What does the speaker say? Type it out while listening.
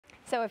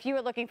So if you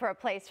were looking for a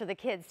place for the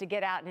kids to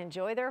get out and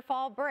enjoy their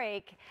fall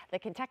break, the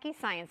Kentucky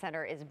Science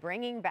Center is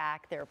bringing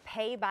back their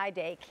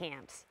pay-by-day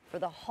camps for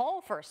the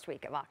whole first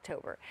week of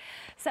October.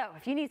 So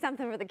if you need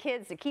something for the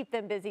kids to keep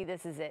them busy,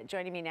 this is it.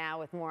 Joining me now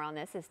with more on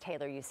this is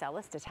Taylor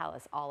Uselis to tell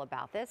us all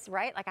about this,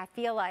 right? Like I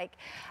feel like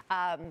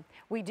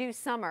we do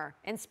summer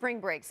and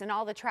spring breaks and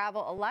all the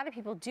travel. A lot of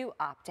people do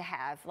opt to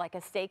have like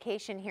a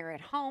staycation here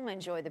at home,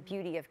 enjoy the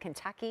beauty of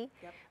Kentucky,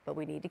 but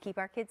we need to keep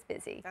our kids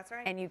busy. That's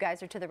right. And you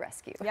guys are to the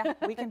rescue. Yeah,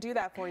 we can do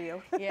that for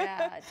you.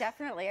 Yeah,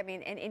 definitely. I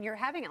mean, and you're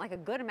having it like a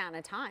good amount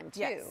of time too.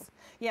 Yes.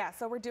 Yeah,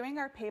 so we're doing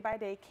our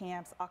pay-by-day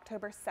camps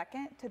October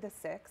 2nd to the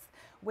 6th,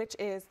 which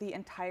is the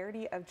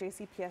entirety of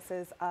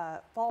JCPS's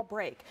fall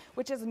break,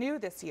 which is new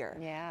this year.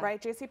 Yeah. Right?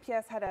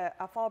 JCPS had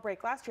a fall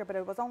break last year, but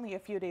it was only a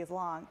few days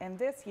long. And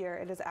this year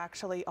it is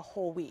actually a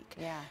whole week.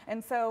 Yeah.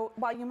 And so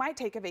while you might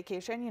take a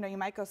vacation, you know, you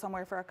might go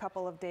somewhere for a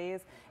couple of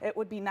days, it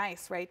would be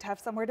nice, right, to have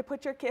somewhere to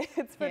put your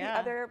kids for the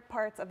other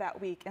parts of that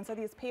week. And so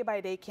these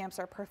pay-by-day camps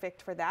are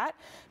perfect for that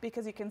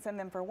because you can send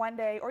them for one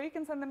day or you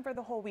can send them for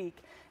the whole week,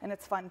 and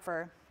it's fun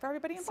for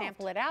everybody involved.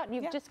 Sample it out, and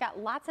you've just got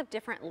lots of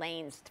different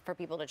lanes for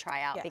people to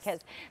try out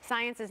because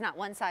science is not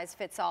one size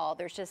fits all.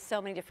 There's just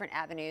so many different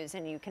avenues,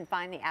 and you can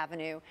find the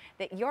avenue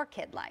that your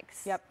kid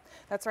likes. Yep,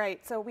 that's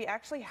right. So we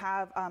actually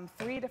have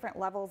 3 different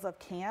levels of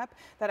camp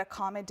that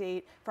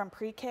accommodate from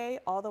pre-K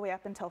all the way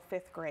up until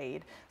 5th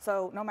grade.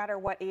 So no matter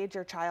what age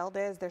your child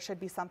is, there should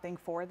be something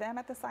for them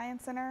at the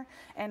Science Center.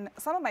 And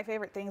some of my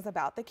favorite things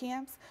about the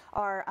camps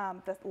are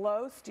the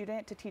low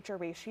student to teacher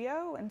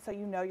ratio, and so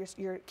you know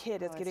your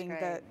kid is getting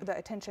the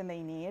attention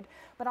they need,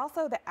 but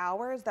also the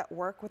hours that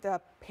work with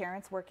a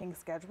parent's working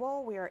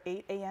schedule. We are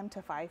 8 a.m.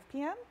 to 5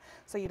 p.m.,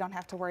 so you don't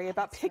have to worry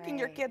about picking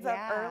your kids up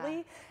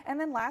early. And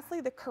then lastly,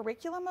 the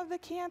curriculum of the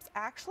camps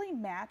actually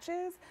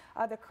matches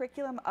the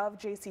curriculum of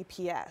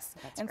JCPS.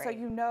 So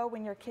you know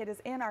when your kid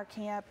is in our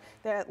camp,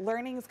 the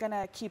learning is going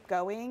to keep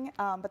going,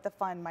 but the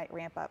fun might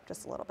ramp up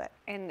just a little bit.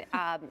 And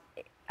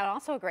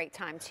also a great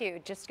time too,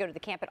 just to go to the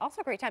camp, but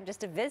also a great time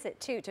just to visit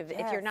too,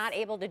 if you're not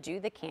able to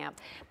do the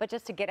camp, but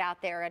just to get out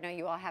there. I know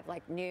you all have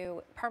like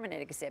new permanent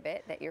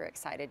exhibit that you're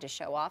excited to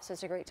show off, so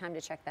it's a great time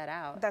to check that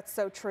out. That's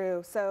so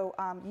true. So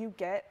you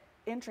get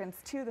entrance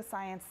to the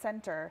Science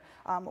Center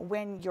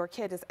when your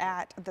kid is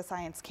at the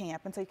science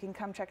camp, and so you can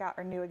come check out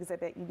our new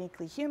exhibit,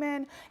 Uniquely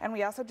Human, and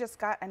we also just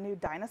got a new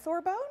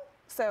dinosaur bone.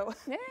 So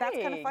that's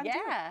kind of fun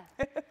too.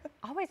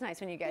 Always nice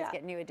when you guys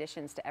get new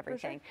additions to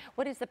everything.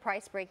 What is the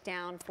price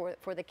breakdown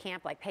for the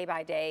camp, like pay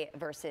by day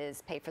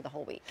versus pay for the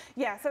whole week?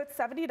 Yeah, so it's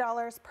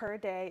 $70 per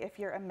day if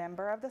you're a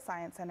member of the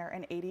Science Center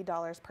and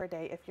 $80 per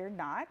day if you're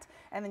not.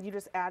 And then you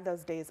just add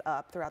those days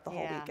up throughout the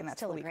whole week, and that's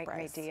still the a week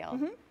price. Great deal.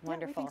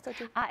 Wonderful. Yeah, I think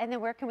so too. And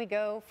then where can we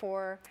go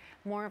for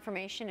more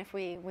information if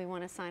we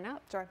want to sign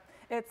up? Sure.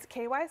 It's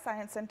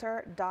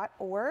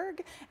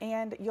kysciencecenter.org,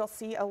 and you'll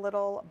see a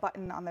little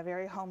button on the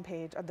very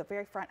homepage, or the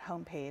very front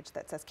homepage,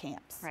 that says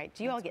camps. Right.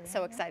 Do you all get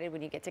so excited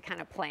when you get to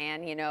kind of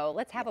plan, you know,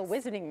 let's have a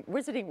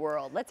wizarding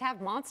world, let's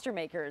have monster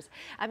makers.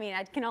 I mean,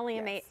 I can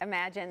only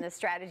imagine the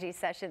strategy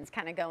sessions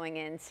kind of going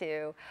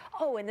into,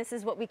 oh, and this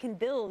is what we can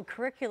build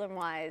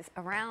curriculum-wise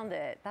around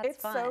it. That's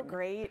fun. It's so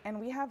great,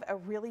 and we have a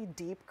really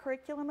deep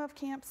curriculum of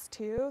camps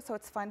too, so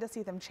it's fun to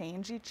see them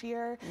change each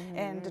year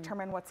and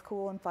determine what's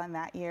cool and fun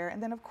that year.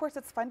 And then, of course,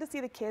 it's fun to see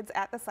the kids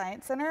at the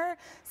Science Center.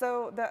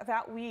 So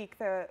that week,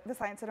 the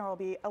Science Center will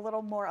be a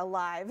little more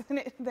alive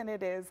than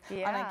it is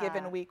on a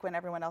given week when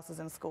everyone else is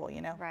in school,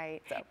 you know?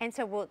 Right. So. And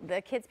so will the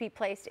kids be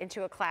placed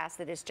into a class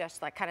that is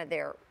just like kind of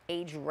their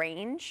age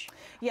range?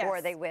 Yes. Or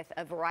are they with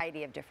a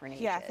variety of different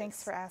ages? Yeah,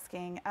 thanks for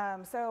asking.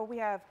 So we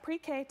have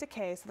pre-K to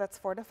K, so that's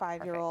 4 to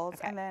 5-year-olds,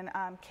 and then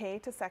K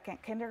to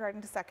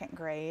kindergarten to 2nd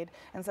grade,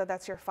 and so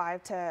that's your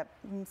 5 to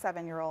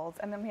 7-year-olds,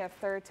 and then we have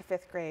 3rd to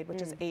 5th grade,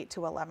 which is 8 to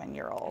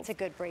 11-year-olds. It's a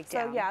good breakdown.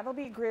 So yeah, they'll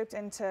be grouped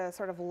into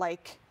sort of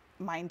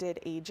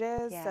like-minded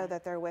ages so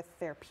that they're with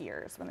their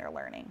peers when they're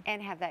learning.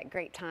 And have that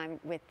great time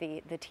with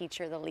the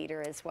teacher, the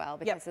leader as well,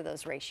 because of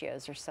those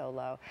ratios are so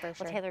low. For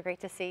sure. Well, Taylor, great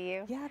to see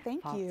you. Yeah,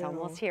 thank you. It's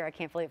almost here. I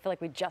can't believe it. I feel like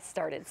we just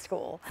started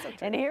school.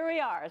 And here we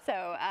are.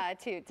 So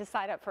to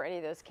sign up for any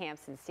of those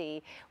camps and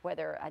see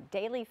whether a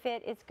daily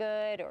fit is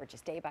good or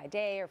just day by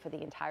day or for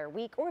the entire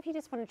week, or if you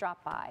just want to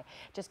drop by,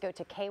 just go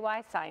to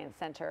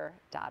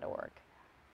kysciencecenter.org.